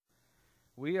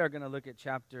We are going to look at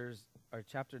chapter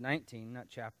 19, not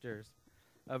chapters,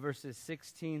 verses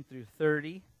 16 through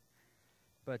 30.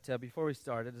 But before we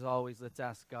start, as always, let's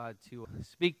ask God to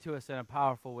speak to us in a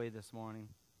powerful way this morning.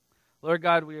 Lord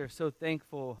God, we are so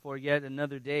thankful for yet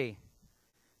another day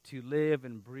to live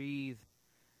and breathe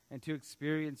and to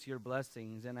experience your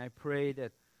blessings. And I pray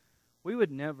that we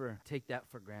would never take that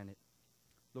for granted.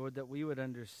 Lord, that we would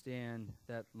understand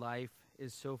that life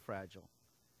is so fragile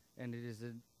and it is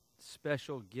a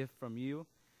special gift from you.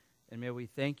 And may we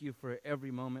thank you for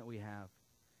every moment we have.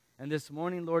 And this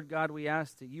morning, Lord God, we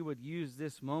ask that you would use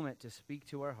this moment to speak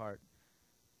to our heart,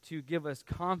 to give us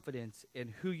confidence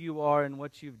in who you are and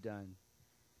what you've done.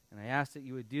 And I ask that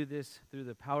you would do this through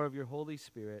the power of your Holy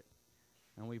Spirit.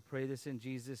 And we pray this in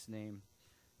Jesus' name.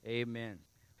 Amen.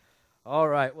 All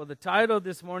right. Well, the title of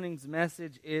this morning's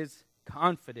message is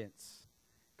Confidence.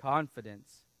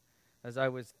 Confidence. As I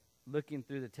was looking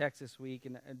through the text this week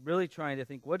and really trying to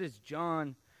think, what is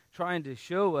John trying to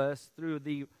show us through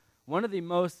one of the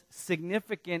most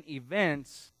significant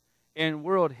events in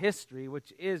world history,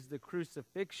 which is the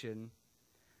crucifixion?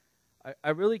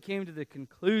 I really came to the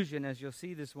conclusion, as you'll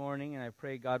see this morning, and I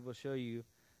pray God will show you,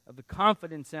 of the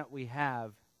confidence that we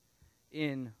have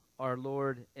in our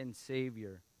Lord and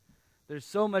Savior. There's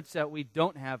so much that we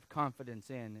don't have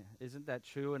confidence in. Isn't that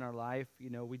true in our life?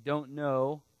 You know, we don't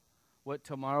know what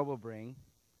tomorrow will bring.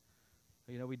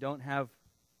 You know, we don't have,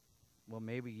 well,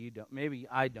 maybe you don't, maybe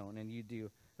I don't, and you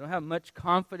do. Don't have much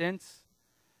confidence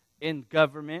in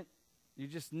government. You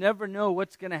just never know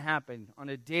what's going to happen on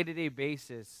a day-to-day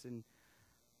basis. And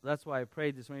that's why I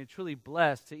prayed this morning. You're truly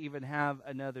blessed to even have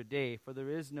another day, for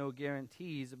there is no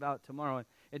guarantees about tomorrow.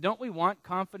 And don't we want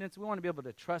confidence? We want to be able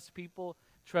to trust people,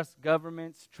 trust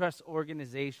governments, trust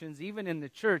organizations. Even in the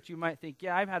church, you might think,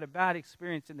 yeah, I've had a bad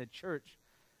experience in the church.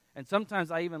 And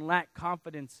sometimes I even lack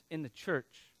confidence in the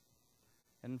church.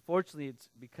 And unfortunately, it's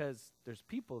because there's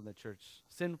people in the church,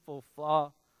 sinful,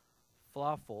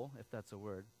 flawful, if that's a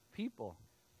word, people.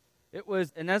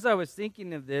 And as I was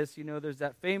thinking of this, you know, there's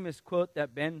that famous quote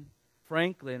that Ben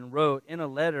Franklin wrote in a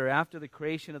letter after the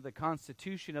creation of the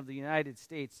Constitution of the United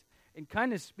States, and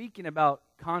kind of speaking about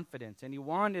confidence. And he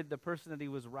wanted the person that he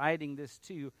was writing this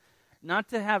to not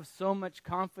to have so much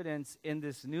confidence in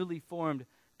this newly formed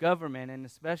government, and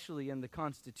especially in the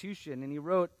Constitution. And he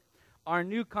wrote, "Our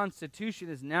new Constitution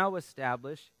is now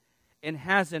established and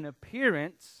has an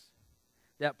appearance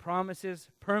that promises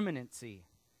permanency."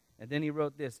 And then he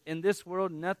wrote this, "In this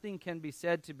world, nothing can be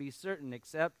said to be certain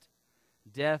except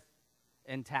death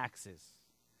and taxes."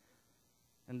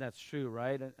 And that's true,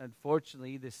 right?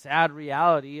 Unfortunately, the sad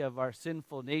reality of our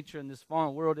sinful nature in this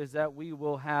fallen world is that we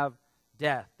will have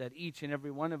death, that each and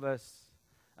every one of us,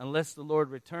 unless the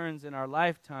Lord returns in our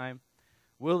lifetime,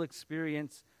 will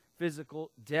experience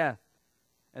physical death.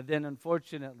 And then,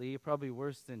 unfortunately, probably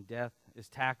worse than death is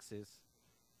taxes,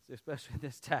 especially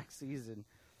this tax season.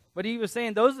 But he was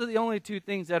saying those are the only two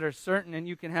things that are certain and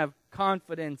you can have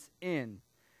confidence in.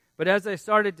 But as I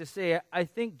started to say, I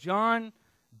think John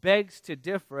begs to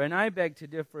differ, and I beg to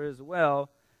differ as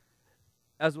well,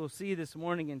 as we'll see this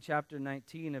morning in chapter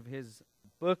 19 of his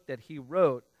book that he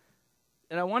wrote.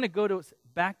 And I want to go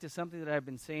back to something that I've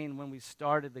been saying when we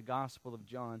started the Gospel of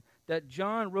John, that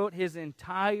John wrote his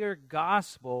entire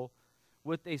gospel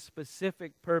with a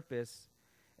specific purpose,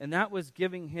 and that was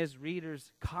giving his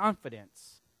readers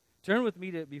confidence. Turn with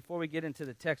me to, before we get into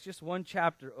the text, just one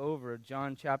chapter over,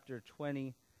 John chapter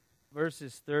 20,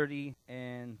 verses 30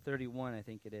 and 31, I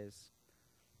think it is.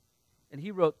 And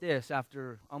he wrote this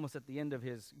after, almost at the end of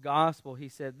his gospel, he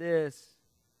said this,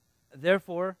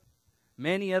 "Therefore,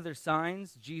 many other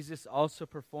signs Jesus also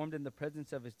performed in the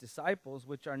presence of his disciples,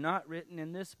 which are not written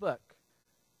in this book.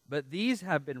 But these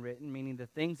have been written," meaning the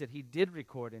things that he did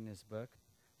record in his book,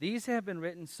 "these have been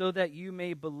written so that you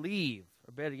may believe,"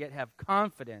 or better yet, have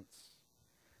confidence,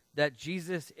 "that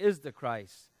Jesus is the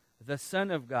Christ, the Son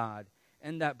of God,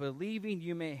 and that believing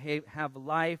you may have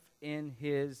life in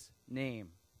his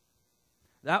name."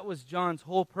 That was John's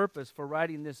whole purpose for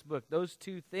writing this book, those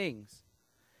two things.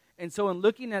 And so in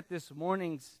looking at this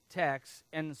morning's text,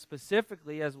 and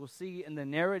specifically as we'll see in the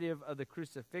narrative of the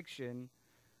crucifixion,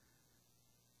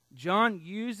 John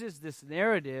uses this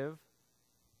narrative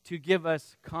to give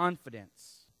us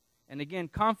confidence. And again,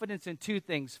 confidence in two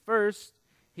things. First,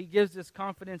 he gives us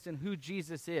confidence in who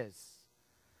Jesus is.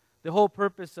 The whole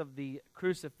purpose of the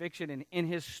crucifixion and in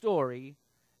his story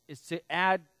is to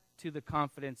add to the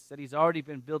confidence that he's already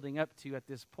been building up to at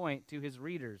this point to his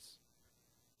readers.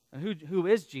 And who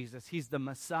is Jesus? He's the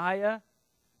Messiah,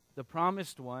 the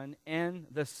promised one, and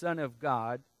the Son of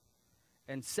God.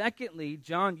 And secondly,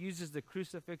 John uses the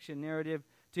crucifixion narrative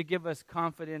to give us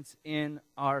confidence in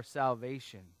our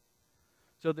salvation.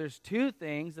 So there's two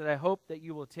things that I hope that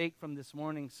you will take from this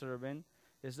morning's sermon.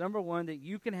 Is number one, that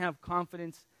you can have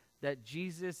confidence that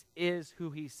Jesus is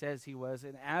who he says he was,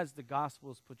 and as the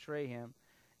Gospels portray him.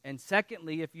 And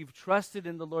secondly, if you've trusted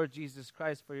in the Lord Jesus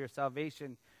Christ for your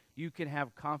salvation, you can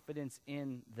have confidence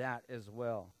in that as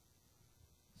well.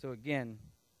 So again,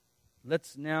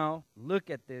 let's now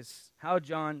look at this, how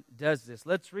John does this.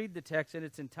 Let's read the text in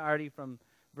its entirety from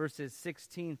verses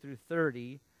 16 through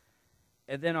 30,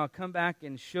 and then I'll come back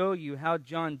and show you how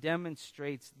John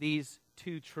demonstrates these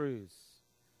two truths.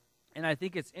 And I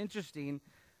think it's interesting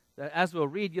that as we'll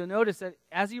read, you'll notice that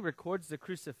as he records the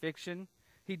crucifixion,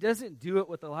 he doesn't do it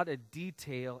with a lot of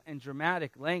detail and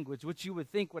dramatic language, which you would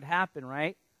think would happen,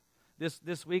 right?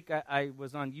 This week I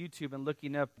was on YouTube and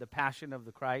looking up The Passion of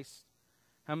the Christ.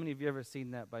 How many of you ever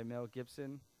seen that by Mel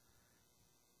Gibson?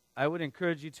 I would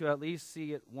encourage you to at least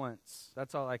see it once.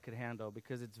 That's all I could handle,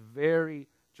 because it's very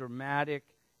dramatic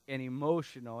and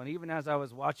emotional. And even as I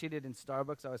was watching it in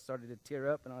Starbucks, I was starting to tear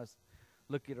up, and I was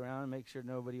looking around and make sure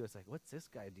nobody was like, what's this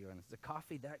guy doing? Is the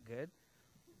coffee that good?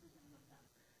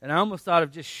 And I almost thought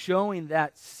of just showing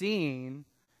that scene,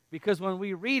 because when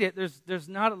we read it, there's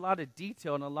not a lot of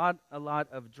detail and a lot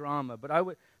of drama. But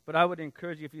I would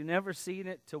encourage you, if you've never seen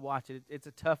it, to watch it. It's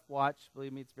a tough watch.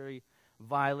 Believe me, it's very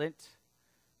violent.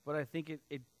 But I think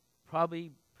it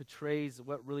probably portrays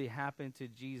what really happened to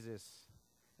Jesus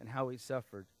and how he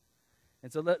suffered.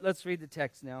 And so let's read the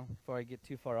text now before I get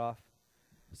too far off.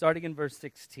 Starting in verse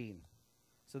 16.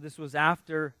 So this was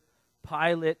after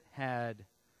Pilate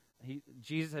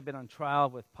Jesus had been on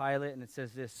trial with Pilate, and it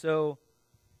says this: so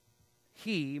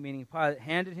he, meaning Pilate,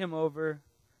 handed him over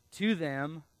to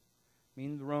them,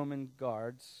 meaning the Roman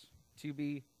guards, to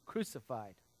be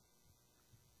crucified.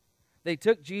 They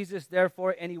took Jesus,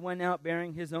 therefore, and he went out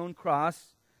bearing his own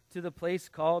cross to the place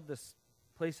called the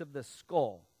place of the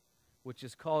skull, which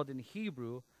is called in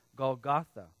Hebrew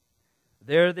Golgotha.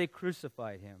 There they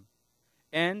crucified him,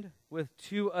 and with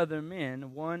two other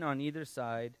men, one on either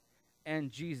side,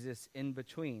 and Jesus in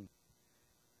between.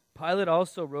 Pilate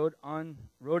also wrote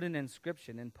an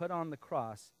inscription and put on the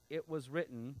cross. It was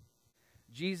written,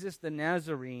 Jesus the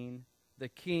Nazarene, the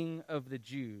King of the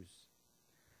Jews.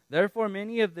 Therefore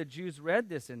many of the Jews read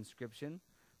this inscription,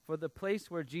 for the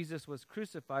place where Jesus was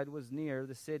crucified was near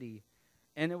the city,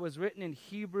 and it was written in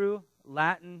Hebrew,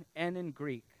 Latin, and in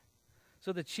Greek.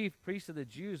 So the chief priests of the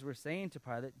Jews were saying to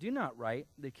Pilate, do not write,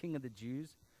 the King of the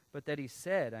Jews, but that he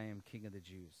said, I am King of the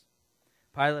Jews.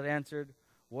 Pilate answered,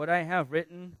 what I have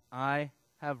written, I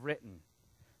have written.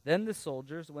 Then the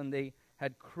soldiers, when they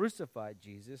had crucified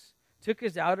Jesus, took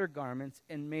his outer garments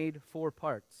and made 4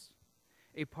 parts,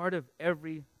 a part to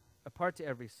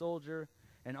every soldier,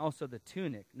 and also the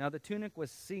tunic. Now the tunic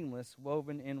was seamless,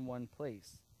 woven in one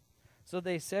place. So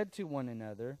they said to one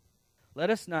another, let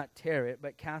us not tear it,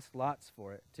 but cast lots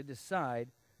for it, to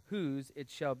decide whose it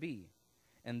shall be.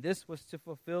 And this was to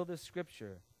fulfill the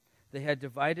scripture. They had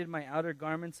divided my outer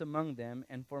garments among them,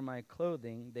 and for my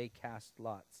clothing they cast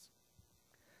lots.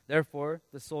 Therefore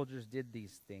the soldiers did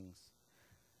these things.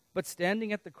 But standing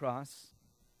by the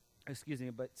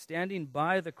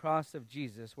cross of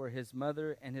Jesus were his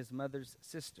mother and his mother's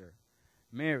sister,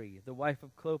 Mary, the wife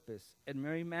of Clopas, and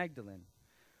Mary Magdalene.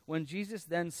 When Jesus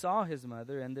then saw his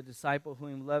mother and the disciple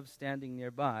whom he loved standing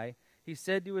nearby, he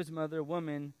said to his mother,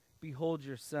 woman, behold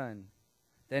your son.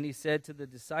 Then he said to the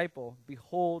disciple,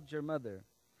 behold your mother.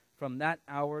 From that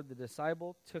hour the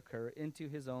disciple took her into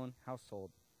his own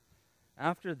household.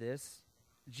 After this,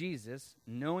 Jesus,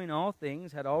 knowing all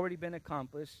things had already been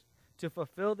accomplished, to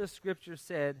fulfill the scripture,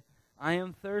 said, I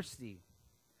am thirsty.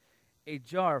 A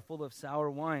jar full of sour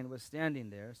wine was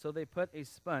standing there, so they put a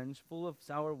sponge full of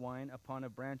sour wine upon a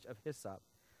branch of hyssop,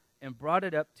 and brought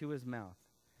it up to his mouth.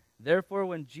 Therefore,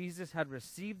 when Jesus had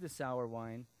received the sour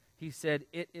wine, he said,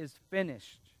 it is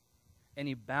finished. And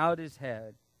he bowed his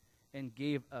head and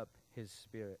gave up his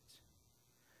spirit.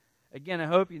 Again, I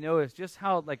hope you notice just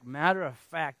how matter of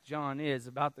fact John is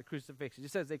about the crucifixion. He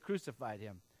says they crucified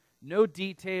him. No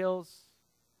details.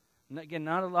 Again,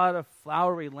 not a lot of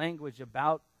flowery language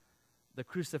about the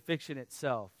crucifixion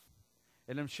itself.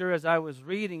 And I'm sure as I was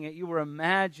reading it, you were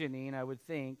imagining, I would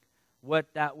think,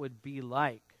 what that would be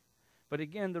like. But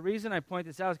again, the reason I point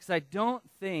this out is because I don't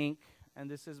think,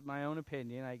 and this is my own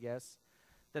opinion, I guess,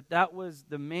 that was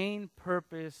the main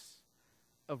purpose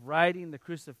of writing the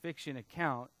crucifixion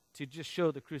account, to just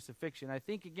show the crucifixion. I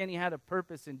think, again, he had a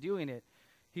purpose in doing it.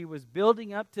 He was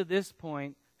building up to this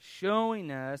point, showing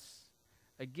us,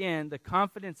 again, the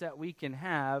confidence that we can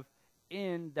have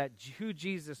in that who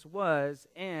Jesus was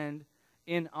and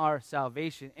in our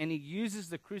salvation. And he uses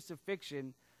the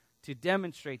crucifixion to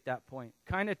demonstrate that point,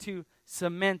 kind of to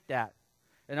cement that.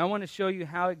 And I want to show you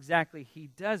how exactly he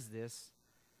does this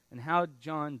and how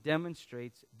John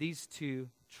demonstrates these two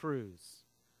truths.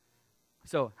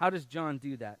 So, how does John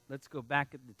do that? Let's go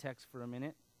back at the text for a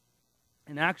minute.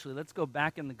 And actually, let's go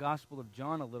back in the Gospel of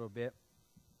John a little bit,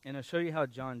 and I'll show you how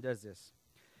John does this.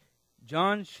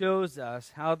 John shows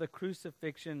us how the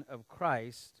crucifixion of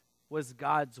Christ was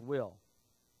God's will.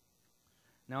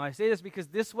 Now, I say this because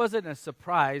this wasn't a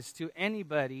surprise to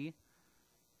anybody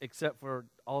except for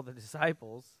all the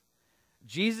disciples.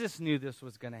 Jesus knew this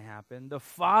was going to happen. The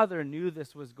Father knew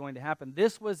this was going to happen.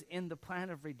 This was in the plan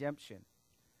of redemption.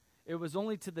 It was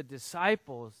only to the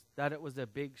disciples that it was a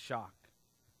big shock.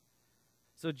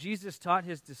 So Jesus taught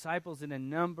his disciples in a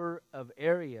number of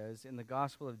areas in the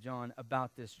Gospel of John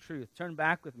about this truth. Turn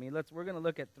back with me. We're going to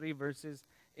look at 3 verses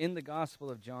in the Gospel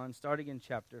of John, starting in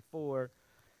chapter 4.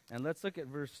 And let's look at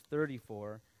verse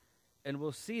 34. And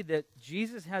we'll see that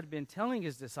Jesus had been telling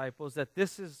his disciples that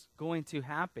this is going to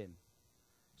happen.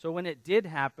 So when it did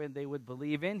happen, they would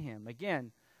believe in him.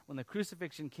 Again, when the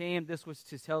crucifixion came, this was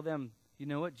to tell them, you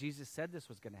know what? Jesus said this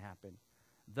was going to happen.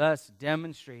 Thus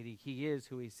demonstrating he is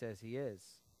who he says he is,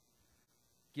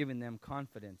 giving them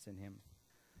confidence in him.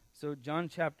 So John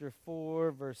chapter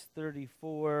 4, verse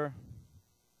 34,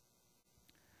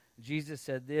 Jesus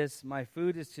said this, "My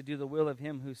food is to do the will of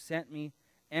him who sent me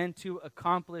and to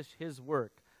accomplish his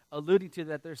work," alluding to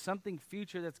that there's something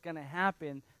future that's going to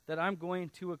happen that I'm going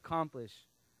to accomplish.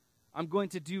 I'm going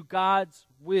to do God's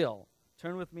will.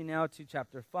 Turn with me now to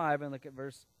chapter 5 and look at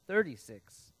verse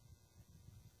 36.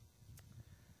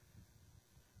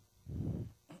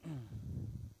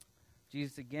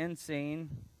 Jesus again saying,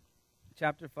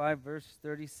 chapter 5, verse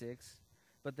 36,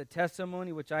 "But the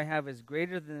testimony which I have is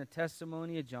greater than the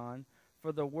testimony of John,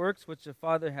 for the works which the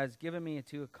Father has given me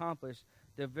to accomplish,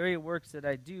 the very works that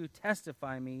I do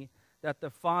testify me that the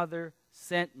Father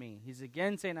sent me." He's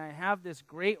again saying, I have this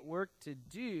great work to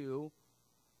do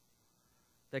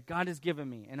that God has given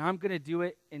me, and I'm going to do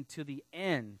it until the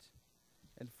end.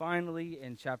 And finally,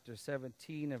 in chapter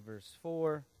 17 of verse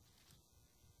 4,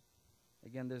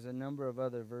 again, there's a number of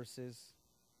other verses,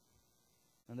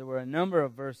 and there were a number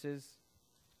of verses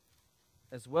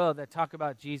as well that talk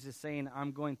about Jesus saying,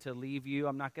 I'm going to leave you,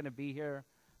 I'm not going to be here,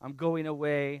 I'm going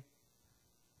away.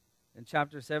 In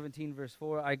chapter 17, verse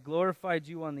 4, "I glorified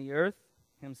you on the earth,"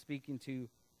 him speaking to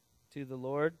the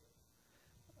Lord,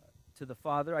 to the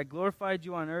Father. "I glorified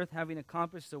you on earth, having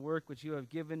accomplished the work which you have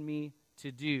given me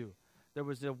to do." There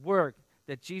was a work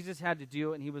that Jesus had to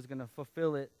do, and he was going to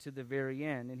fulfill it to the very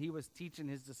end. And he was teaching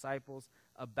his disciples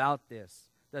about this,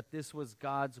 that this was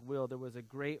God's will. There was a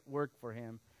great work for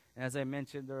him. And as I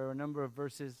mentioned, there are a number of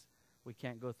verses, we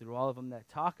can't go through all of them, that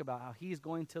talk about how he's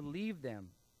going to leave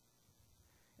them.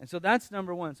 And so that's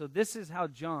number one. So this is how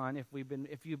John, if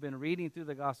you've been reading through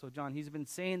the Gospel of John, he's been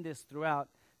saying this throughout.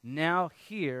 Now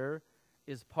here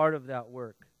is part of that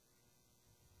work.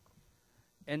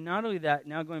 And not only that,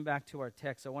 now going back to our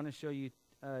text, I want to show you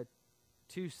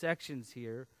 2 sections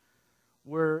here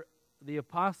where the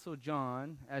Apostle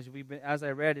John, as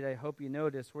I read it, I hope you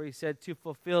noticed, where he said to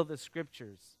fulfill the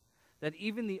Scriptures. That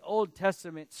even the Old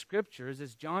Testament Scriptures,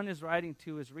 as John is writing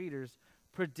to his readers,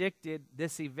 predicted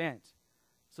this event.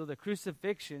 So the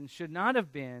crucifixion should not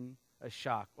have been a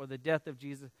shock, or the death of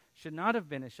Jesus should not have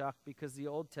been a shock, because the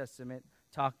Old Testament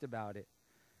talked about it.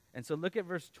 And so look at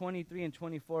verse 23 and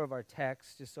 24 of our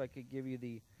text, just so I could give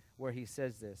you where he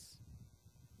says this.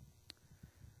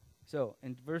 So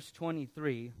in verse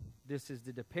 23, this is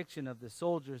the depiction of the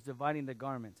soldiers dividing the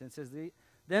garments. And it says,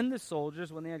 "Then the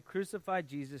soldiers, when they had crucified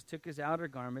Jesus, took his outer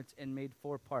garments and made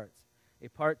 4 parts, a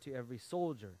part to every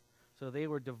soldier." So they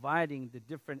were dividing the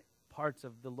different parts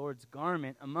of the Lord's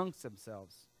garment amongst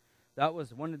themselves. That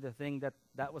was one of the things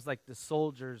that was like the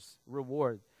soldiers'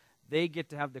 reward. They get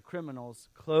to have the criminals'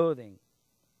 clothing.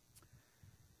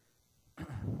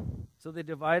 So they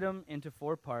divide them into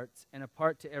 4 parts, and a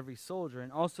part to every soldier,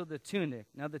 and also the tunic.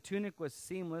 Now the tunic was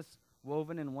seamless,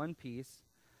 woven in one piece.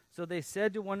 So they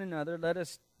said to one another, "Let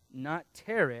us not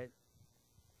tear it,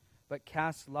 but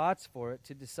cast lots for it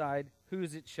to decide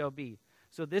whose it shall be."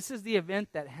 So this is the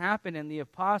event that happened, and the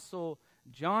Apostle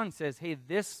John says, hey,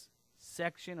 this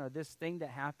section or this thing that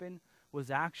happened was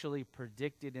actually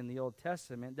predicted in the Old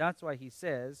Testament. That's why he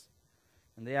says,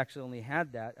 and they actually only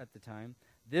had that at the time,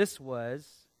 this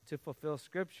was to fulfill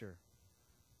Scripture.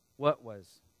 What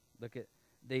was? Look at,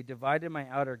 "They divided my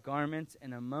outer garments,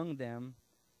 and among them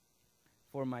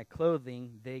for my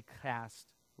clothing they cast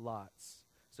lots."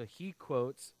 So he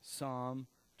quotes Psalm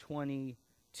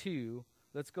 22.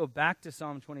 Let's go back to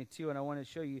Psalm 22, and I want to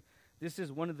show you, this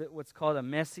is one of what's called a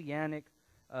messianic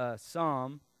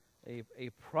psalm. a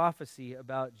prophecy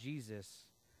about Jesus.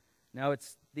 Now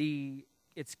it's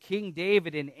King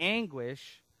David in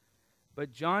anguish,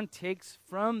 but John takes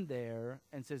from there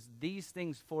and says these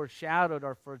things foreshadowed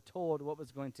or foretold what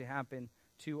was going to happen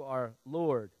to our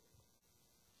Lord.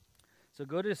 So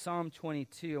go to Psalm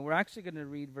 22, and we're actually going to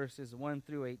read verses 1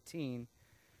 through 18,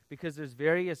 because there's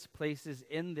various places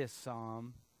in this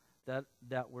psalm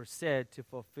that were said to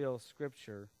fulfill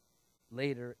Scripture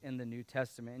later in the New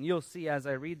Testament. And you'll see as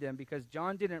I read them, because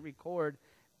John didn't record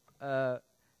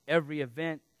every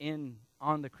event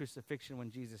on the crucifixion when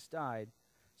Jesus died.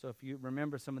 So if you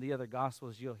remember some of the other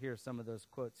Gospels, you'll hear some of those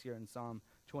quotes here in Psalm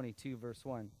 22, verse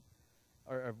 1,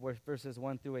 or verses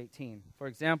 1 through 18. For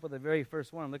example, the very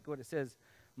first one, look at what it says.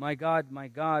 My God,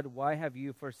 why have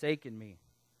you forsaken me?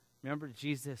 Remember,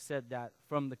 Jesus said that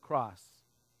from the cross.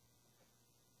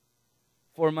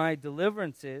 Far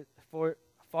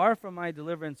from my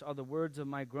deliverance are the words of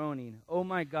my groaning. O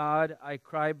my God, I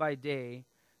cry by day,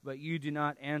 but you do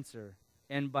not answer,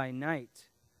 and by night,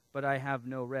 but I have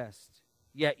no rest.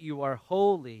 Yet you are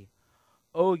holy,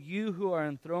 O you who are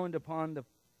enthroned upon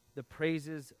the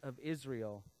praises of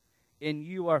Israel. In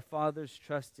you our fathers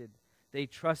trusted. They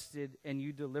trusted, and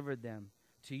you delivered them.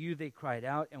 To you they cried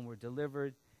out and were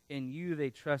delivered. In you they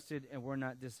trusted and were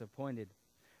not disappointed.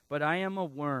 But I am a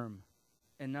worm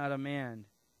and not a man,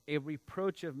 a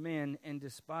reproach of men and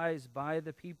despised by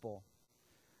the people.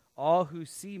 All who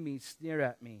see me sneer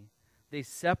at me. They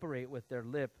separate with their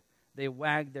lip. They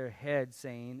wag their head,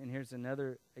 saying, and here's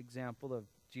another example of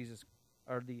Jesus,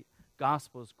 or the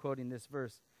Gospels quoting this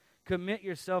verse, commit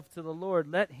yourself to the Lord.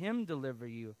 Let him deliver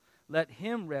you. Let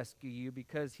him rescue you,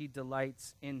 because he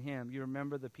delights in him. You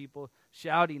remember the people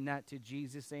shouting that to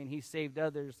Jesus, saying he saved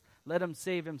others. Let him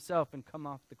save himself and come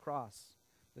off the cross.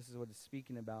 This is what it's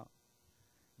speaking about.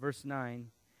 Verse 9,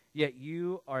 yet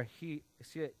you are he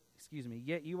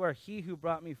who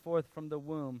brought me forth from the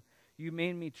womb. You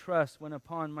made me trust when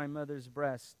upon my mother's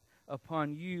breast.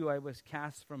 Upon you I was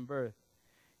cast from birth.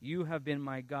 You have been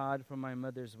my God from my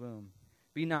mother's womb.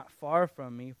 Be not far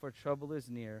from me, for trouble is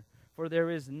near, for there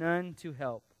is none to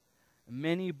help.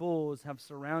 Many bulls have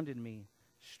surrounded me.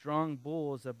 Strong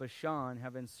bulls of Bashan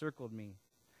have encircled me.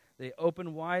 They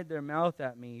open wide their mouth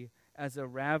at me as a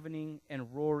ravening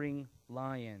and roaring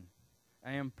lion.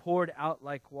 I am poured out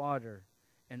like water,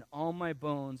 and all my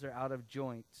bones are out of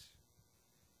joint.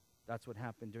 That's what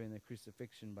happened during the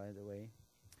crucifixion, by the way.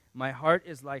 My heart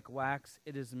is like wax.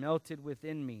 It is melted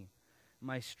within me.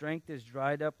 My strength is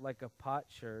dried up like a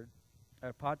potsherd,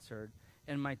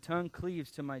 and my tongue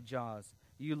cleaves to my jaws.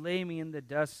 You lay me in the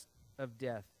dust of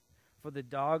death, for the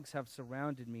dogs have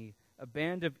surrounded me. A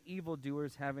band of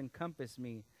evildoers have encompassed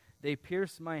me. They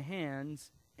pierce my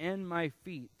hands and my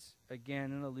feet.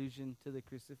 Again, an allusion to the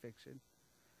crucifixion.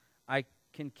 I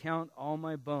can count all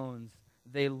my bones.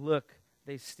 They look,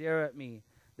 they stare at me.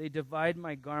 They divide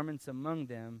my garments among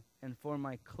them, and for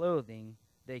my clothing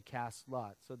they cast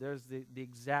lots. So there's the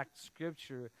exact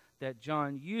scripture that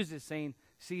John uses, saying,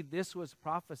 see, this was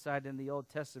prophesied in the Old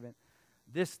Testament.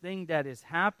 This thing that is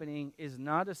happening is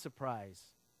not a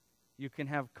surprise. You can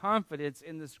have confidence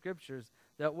in the scriptures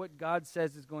that what God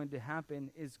says is going to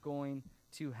happen is going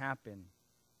to happen.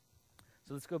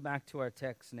 So let's go back to our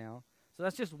text now. So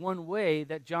that's just one way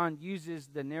that John uses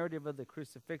the narrative of the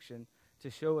crucifixion to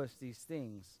show us these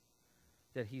things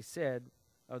that he said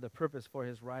are the purpose for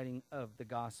his writing of the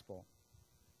gospel.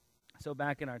 So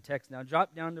back in our text now,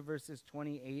 drop down to verses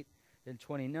 28 and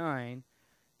 29,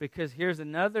 because here's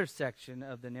another section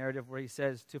of the narrative where he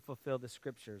says to fulfill the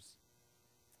scriptures.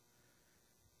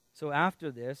 So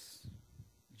after this,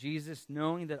 Jesus,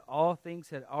 knowing that all things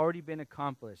had already been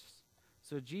accomplished,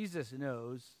 so Jesus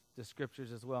knows the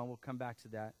scriptures as well, and we'll come back to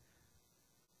that.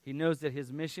 He knows that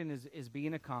his mission is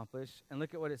being accomplished. And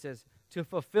look at what it says. To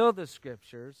fulfill the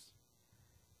scriptures,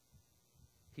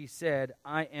 he said,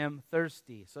 I am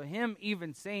thirsty. So him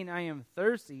even saying I am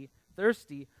thirsty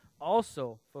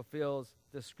also fulfills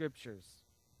the scriptures.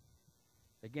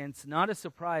 Again, it's not a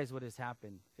surprise what has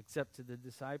happened, except to the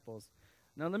disciples.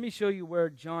 Now let me show you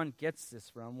where John gets this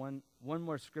from. One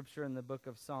more scripture in the book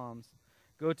of Psalms.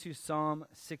 Go to Psalm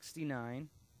 69.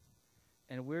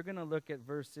 And we're going to look at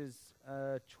verses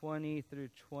 20 through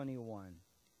 21.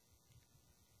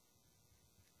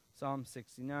 Psalm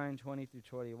 69, 20 through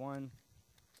 21.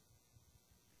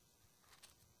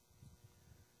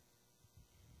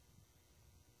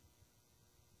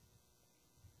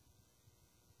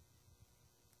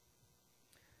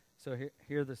 So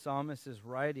here the psalmist is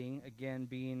writing, again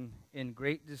being in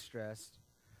great distress.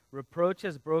 Reproach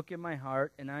has broken my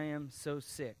heart, and I am so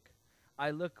sick. I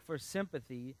look for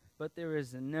sympathy, but there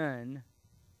is none,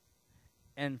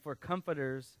 and for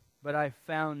comforters, but I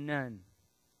found none.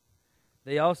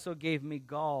 They also gave me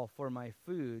gall for my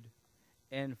food,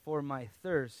 and for my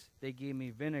thirst they gave me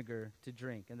vinegar to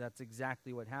drink. And that's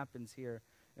exactly what happens here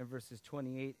in verses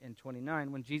 28 and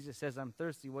 29. When Jesus says, I'm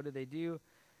thirsty, what do?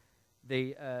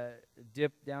 They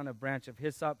dip down a branch of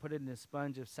hyssop, put it in a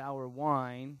sponge of sour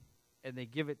wine, and they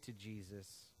give it to Jesus,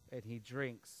 and he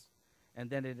drinks. And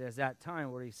then it is that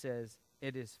time where he says,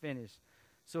 it is finished.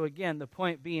 So again, the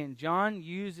point being, John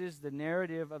uses the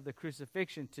narrative of the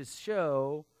crucifixion to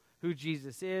show who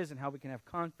Jesus is and how we can have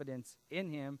confidence in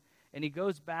him. And he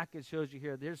goes back and shows you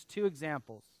here, there's two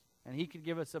examples, and he could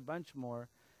give us a bunch more,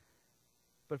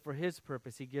 but for his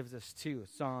purpose, he gives us two,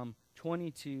 Psalm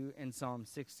 22 and Psalm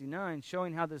 69,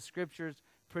 showing how the scriptures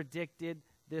predicted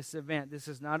this event. This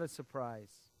is not a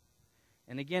surprise.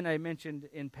 And again, I mentioned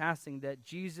in passing that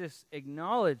Jesus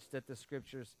acknowledged that the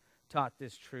scriptures taught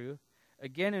this truth.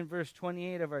 Again, in verse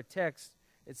 28 of our text,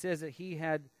 it says that he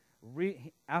had,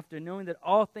 after knowing that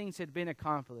all things had been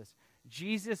accomplished,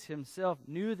 Jesus himself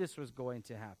knew this was going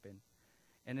to happen.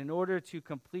 And in order to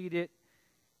complete it,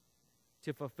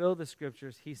 to fulfill the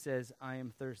scriptures, he says, I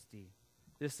am thirsty.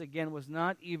 This, again, was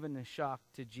not even a shock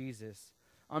to Jesus.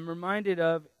 I'm reminded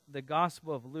of the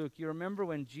Gospel of Luke. You remember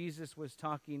when Jesus was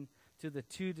talking to the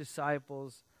two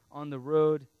disciples on the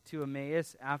road to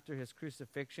Emmaus after his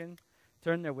crucifixion?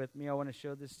 Turn there with me. I want to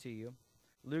show this to you.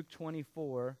 Luke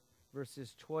 24,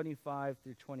 verses 25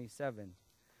 through 27.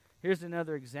 Here's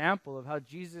another example of how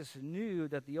Jesus knew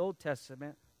that the Old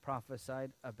Testament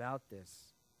prophesied about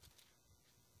this.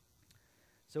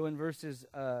 So in verses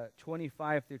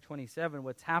 25 through 27,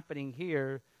 what's happening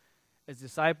here is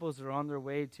disciples are on their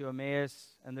way to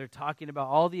Emmaus, and they're talking about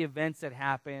all the events that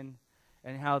happened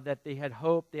and how that they had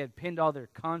hoped, they had pinned all their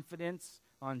confidence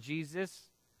on Jesus,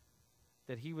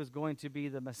 that he was going to be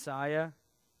the Messiah,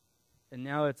 and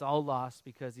now it's all lost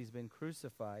because he's been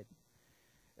crucified.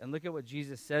 And look at what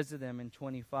Jesus says to them in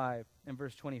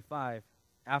verse 25.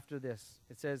 After this,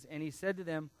 it says, and he said to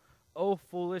them, O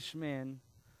foolish men,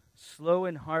 slow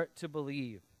in heart to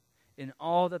believe in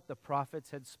all that the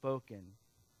prophets had spoken.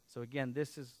 So again,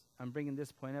 I'm bringing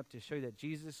this point up to show you that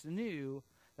Jesus knew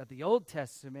that the Old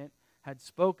Testament had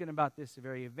spoken about this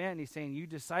very event. He's saying, you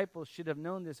disciples should have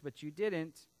known this, but you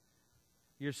didn't.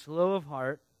 You're slow of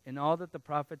heart in all that the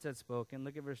prophets had spoken.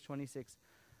 Look at verse 26.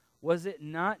 Was it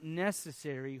not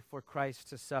necessary for Christ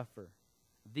to suffer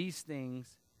these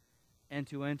things and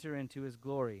to enter into his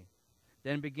glory?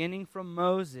 Then beginning from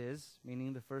Moses,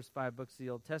 meaning the first 5 books of the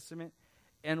Old Testament,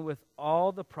 and with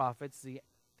all the prophets, the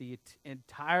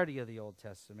entirety of the Old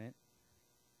Testament,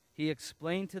 he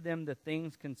explained to them the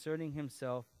things concerning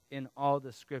himself in all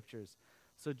the scriptures.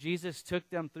 So Jesus took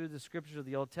them through the scriptures of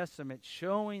the Old Testament,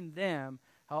 showing them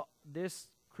how this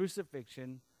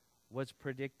crucifixion was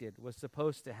predicted, was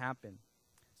supposed to happen.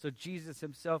 So Jesus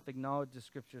himself acknowledged the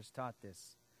scriptures taught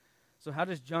this. So how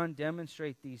does John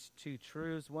demonstrate these two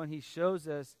truths? One, he shows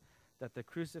us that the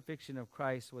crucifixion of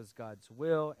Christ was God's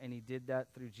will, and he did that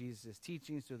through Jesus'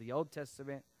 teachings, through the Old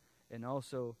Testament, and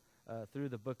also through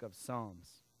the book of Psalms.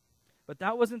 But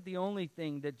that wasn't the only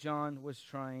thing that John was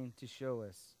trying to show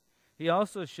us. He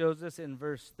also shows us in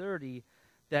verse 30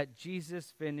 that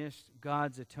Jesus finished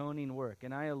God's atoning work.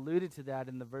 And I alluded to that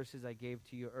in the verses I gave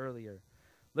to you earlier.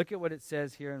 Look at what it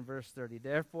says here in verse 30.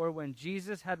 Therefore, when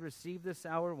Jesus had received the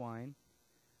sour wine,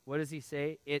 what does he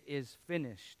say? It is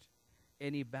finished.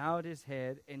 And he bowed his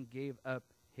head and gave up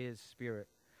his spirit.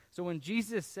 So when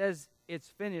Jesus says it's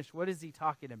finished, what is he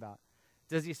talking about?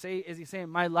 Is he saying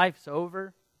my life's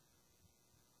over?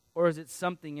 Or is it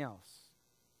something else?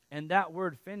 And that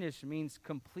word finished means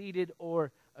completed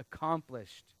or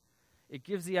accomplished. It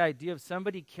gives the idea of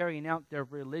somebody carrying out their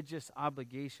religious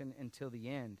obligation until the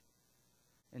end.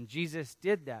 And Jesus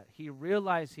did that. He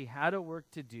realized he had a work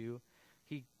to do.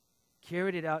 He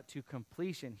carried it out to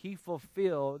completion. He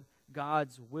fulfilled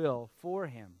God's will for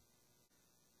him.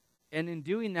 And in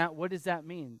doing that, what does that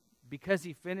mean? Because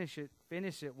he finished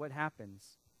it, what happens?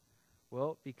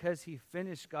 Well, because he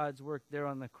finished God's work there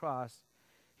on the cross,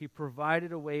 he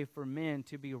provided a way for men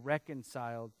to be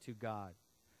reconciled to God.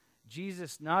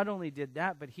 Jesus not only did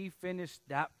that, but he finished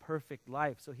that perfect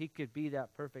life so he could be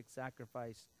that perfect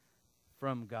sacrifice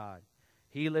from God.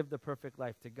 He lived the perfect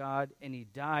life to God, and he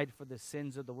died for the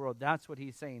sins of the world. That's what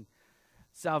he's saying.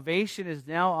 Salvation is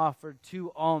now offered to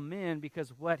all men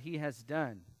because of what he has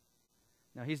done.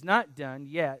 Now, he's not done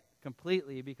yet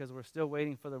completely because we're still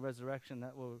waiting for the resurrection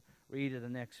that we'll read in the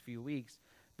next few weeks.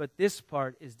 But this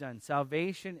part is done.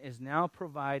 Salvation is now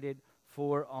provided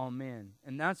for all men.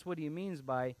 And that's what he means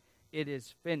by it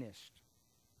is finished.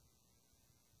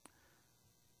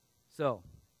 So,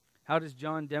 How does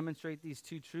John demonstrate these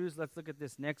two truths? Let's look at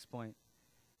this next point.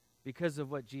 Because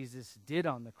of what Jesus did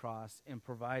on the cross in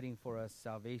providing for us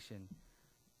salvation.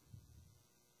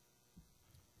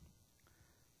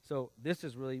 So this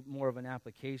is really more of an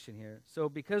application here. So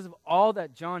because of all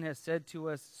that John has said to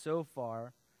us so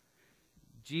far,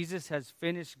 Jesus has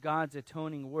finished God's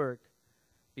atoning work.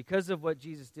 Because of what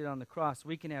Jesus did on the cross,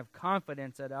 we can have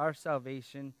confidence that our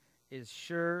salvation is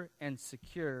sure and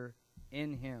secure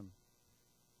in him.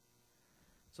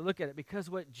 So look at it. Because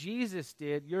what Jesus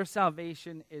did, your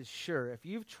salvation is sure. If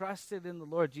you've trusted in the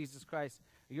Lord Jesus Christ,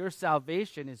 your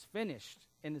salvation is finished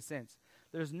in a sense.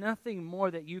 There's nothing more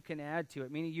that you can add to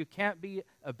it, meaning you can't be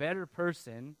a better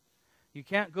person. You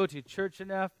can't go to church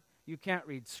enough. You can't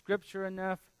read Scripture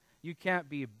enough. You can't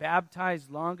be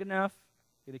baptized long enough.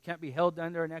 It can't be held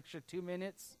under an extra 2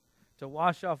 minutes to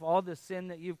wash off all the sin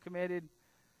that you've committed.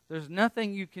 There's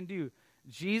nothing you can do.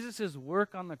 Jesus'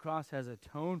 work on the cross has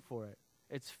atoned for it.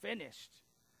 It's finished.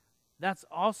 That's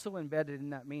also embedded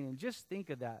in that meaning. Just think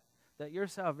of that your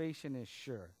salvation is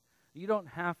sure. You don't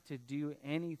have to do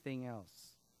anything else.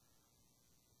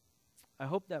 I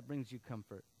hope that brings you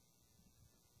comfort.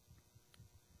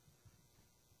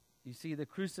 You see, the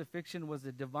crucifixion was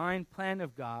a divine plan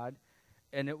of God,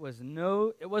 and it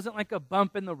wasn't like a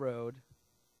bump in the road.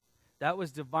 That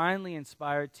was divinely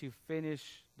inspired to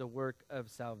finish the work of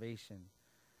salvation.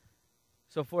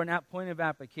 So for that point of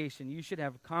application, you should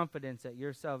have confidence that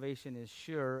your salvation is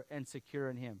sure and secure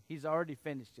in him. He's already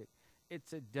finished it.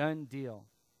 It's a done deal.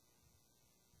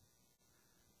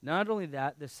 Not only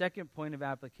that, the second point of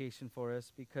application for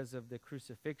us because of the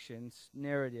crucifixion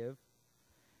narrative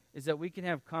is that we can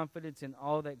have confidence in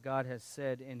all that God has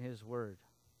said in his word.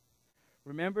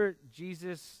 Remember,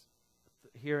 Jesus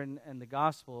here in the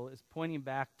gospel is pointing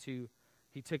back to,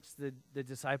 he took the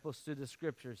disciples to the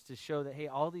scriptures to show that, hey,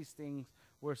 all these things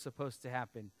were supposed to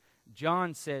happen.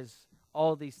 John says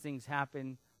all these things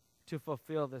happen to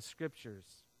fulfill the scriptures.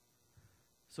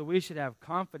 So we should have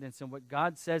confidence in what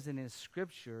God says in his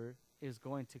scripture is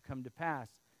going to come to pass,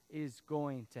 is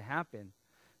going to happen.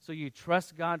 So you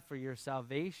trust God for your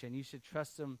salvation. You should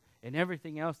trust him in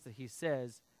everything else that he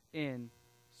says in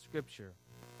Scripture.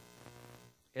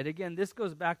 And again, this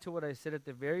goes back to what I said at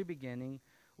the very beginning,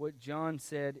 what John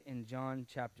said in John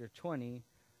chapter 20,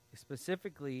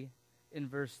 specifically in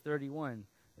verse 31.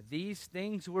 These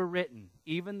things were written,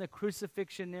 even the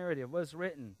crucifixion narrative was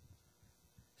written,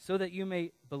 so that you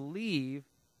may believe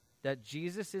that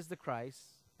Jesus is the Christ.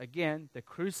 Again, the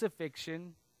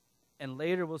crucifixion, and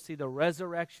later we'll see the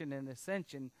resurrection and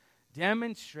ascension,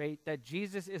 demonstrate that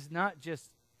Jesus is not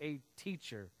just a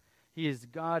teacher. He is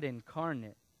God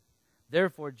incarnate.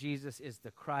 Therefore, Jesus is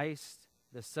the Christ,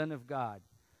 the Son of God.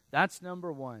 That's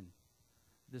number one.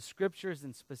 The scriptures,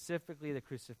 and specifically the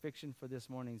crucifixion for this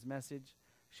morning's message,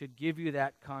 should give you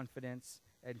that confidence.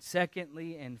 And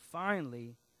secondly and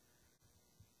finally,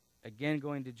 again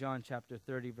going to John chapter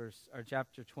 20,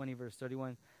 verse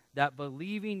 31, that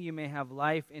believing you may have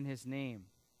life in his name.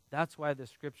 That's why the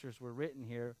scriptures were written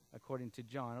here, according to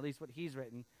John, at least what he's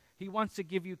written. He wants to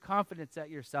give you confidence that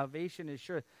your salvation is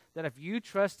sure. That if you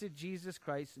trusted Jesus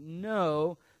Christ,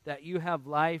 know that you have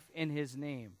life in his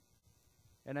name.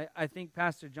 And I think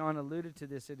Pastor John alluded to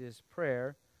this in his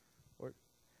prayer, or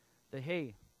that,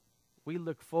 hey, we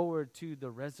look forward to the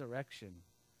resurrection.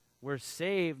 We're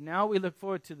saved. Now we look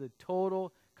forward to the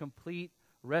total, complete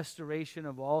restoration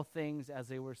of all things as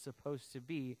they were supposed to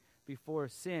be before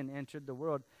sin entered the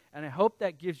world. And I hope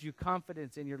that gives you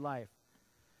confidence in your life.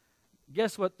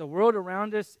 Guess what? The world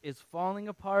around us is falling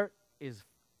apart, is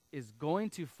going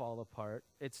to fall apart.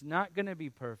 It's not going to be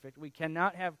perfect. We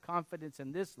cannot have confidence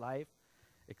in this life,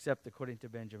 except according to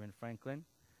Benjamin Franklin,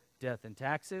 death and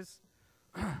taxes.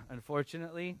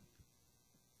 Unfortunately,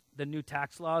 the new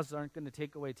tax laws aren't going to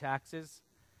take away taxes.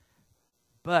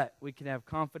 But we can have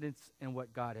confidence in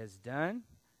what God has done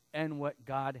and what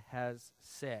God has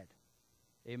said.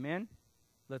 Amen?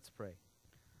 Let's pray.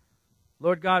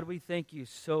 Lord God, we thank you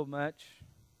so much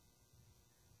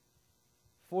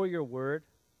for your word.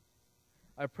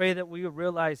 I pray that we will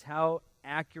realize how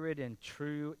accurate and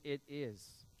true it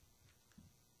is.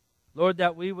 Lord,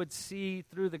 that we would see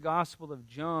through the Gospel of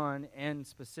John and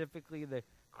specifically the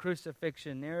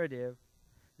crucifixion narrative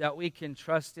that we can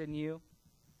trust in you.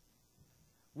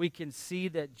 We can see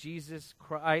that Jesus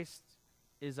Christ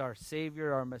is our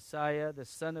Savior, our Messiah, the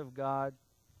Son of God,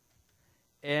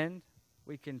 and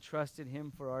we can trust in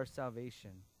him for our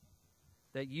salvation,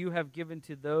 that you have given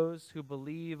to those who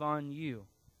believe on you.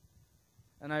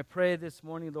 And I pray this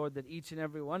morning, Lord, that each and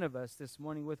every one of us this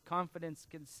morning with confidence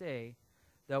can say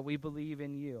that we believe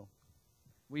in you.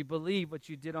 We believe what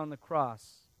you did on the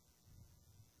cross.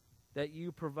 that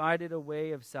you provided a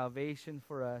way of salvation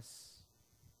for us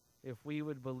if we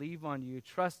would believe on you,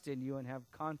 trust in you, and have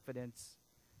confidence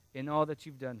in all that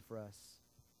you've done for us.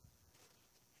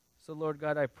 So, Lord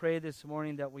God, I pray this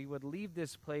morning that we would leave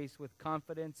this place with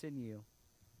confidence in you.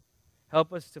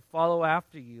 Help us to follow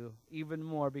after you even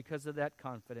more because of that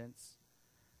confidence,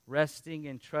 resting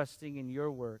and trusting in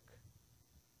your work,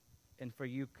 and for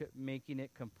you making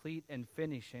it complete and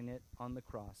finishing it on the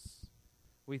cross.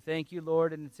 We thank you,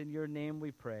 Lord, and it's in your name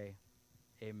we pray.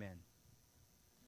 Amen.